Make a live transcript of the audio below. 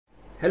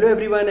Hello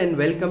everyone and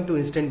welcome to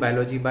Instant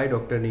Biology by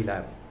Dr.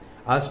 Neelab.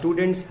 Our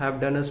students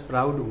have done us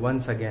proud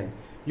once again.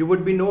 You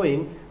would be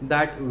knowing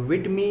that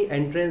VITMEE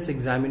entrance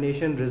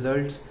examination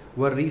results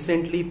were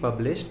recently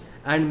published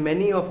and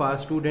many of our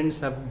students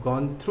have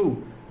gone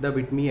through the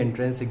VITMEE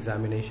entrance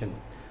examination.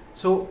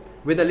 So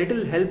with a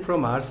little help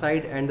from our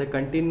side and the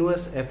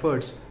continuous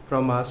efforts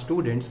from our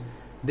students,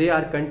 they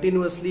are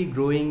continuously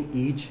growing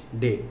each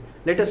day.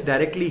 Let us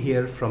directly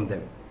hear from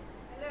them.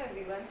 Hello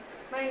everyone,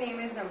 my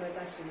name is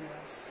Namrata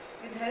Srinivas.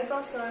 With help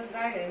of Sir's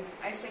guidance,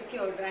 I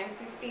secured rank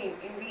 15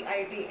 in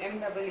VITMEE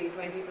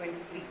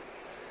 2023.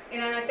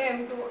 In an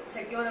attempt to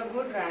secure a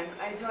good rank,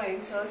 I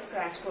joined Sir's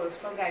crash course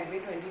for GATB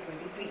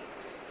 2023.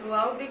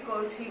 Throughout the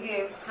course, he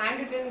gave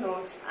handwritten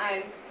notes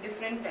and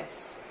different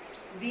tests.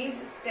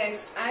 These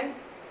tests and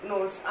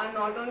notes are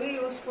not only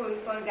useful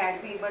for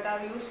GATB but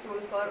are useful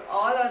for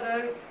all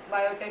other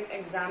biotech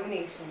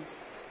examinations.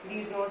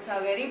 These notes are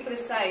very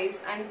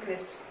precise and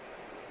crisp.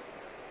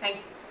 Thank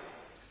you.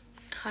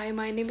 Hi,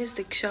 my name is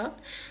Diksha.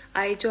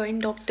 I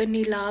joined Dr.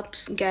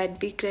 Neelab's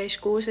GATB crash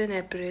course in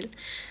April,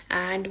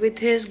 and with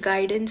his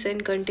guidance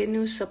and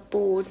continuous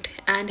support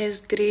and his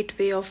great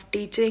way of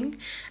teaching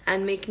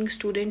and making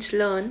students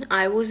learn,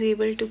 I was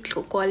able to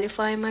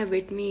qualify my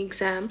VITMEE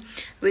exam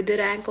with the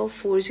rank of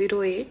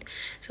 408.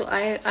 So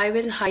I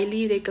will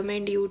highly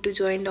recommend you to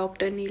join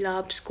Dr.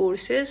 Neelab's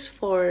courses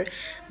for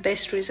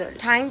best results.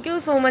 Thank you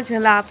so much,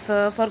 Neelab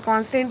sir, for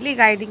constantly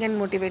guiding and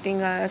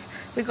motivating us.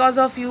 Because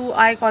of you,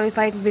 I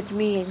qualified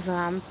VITMEE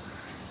exam.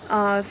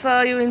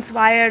 Sir, you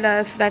inspired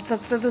us that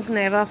success is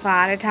never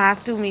far, it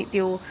has to meet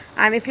you,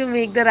 and if you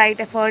make the right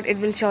effort, it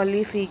will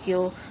surely seek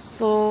you.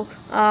 So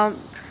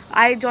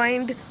I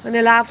joined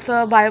Neelab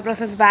sir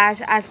Bioprocess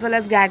batch as well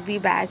as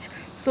GATB batch.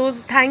 So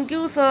thank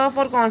you sir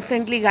for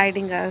constantly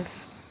guiding us.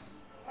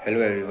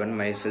 Hello everyone,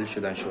 myself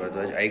Sudhanshu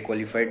Bharadwaj. I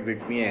qualified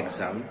VITMEE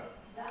exam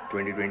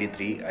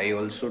 2023. I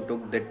also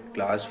took that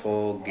class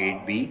for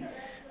GATB,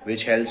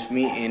 which helps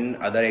me in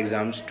other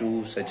exams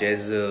too, such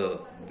as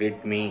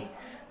VITMEE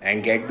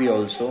and GATB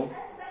also.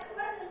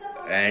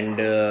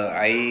 And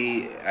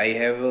I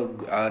have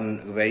a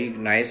very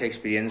nice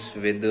experience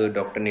with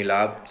Dr.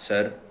 Neelab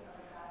sir,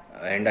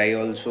 and I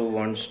also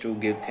wants to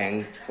give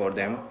thanks for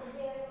them.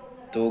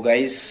 तो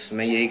guys,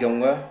 मैं यही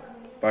कहूँगा,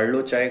 पढ़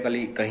लो चाहे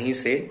कहीं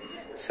से,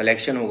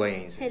 selection होगा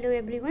यहीं से. Hello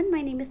everyone,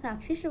 my name is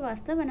Sakshi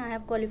Srivastava and I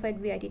have qualified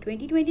VIT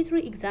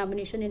 2023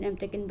 examination in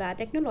MTech in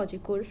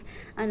Biotechnology course,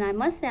 and I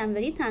must say I am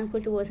very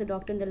thankful towards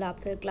Dr.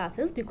 Neelab sir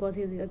classes because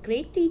he is a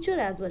great teacher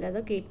as well as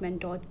a great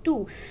mentor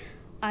too.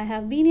 I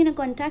have been in a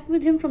contact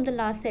with him from the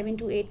last 7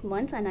 to 8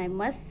 months, and I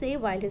must say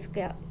while his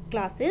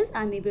classes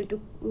I am able to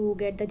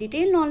get the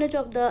detailed knowledge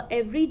of the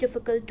every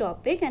difficult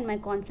topic, and my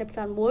concepts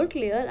are more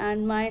clear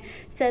and my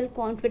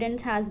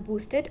self-confidence has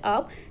boosted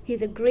up. He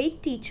is a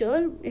great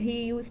teacher.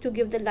 He used to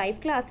give the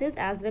live classes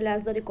as well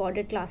as the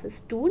recorded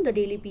classes too, the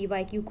daily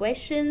PYQ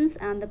questions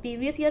and the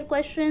previous year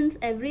questions.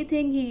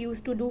 Everything he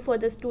used to do for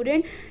the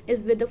student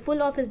is with the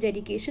full of his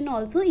dedication.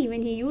 Also,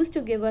 even he used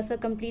to give us a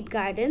complete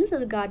guidance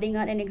regarding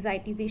our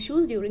anxieties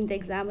issues during the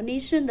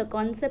examination, the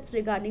concepts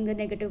regarding the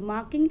negative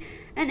marking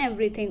and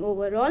everything.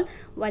 Overall,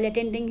 while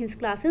attending his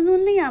classes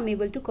only, I am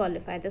able to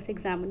qualify this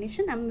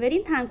examination. I am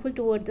very thankful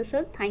towards the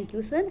sir. Thank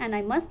you sir, and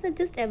I must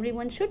suggest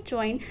everyone should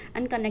join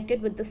and connect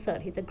it with the sir.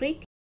 He's a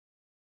great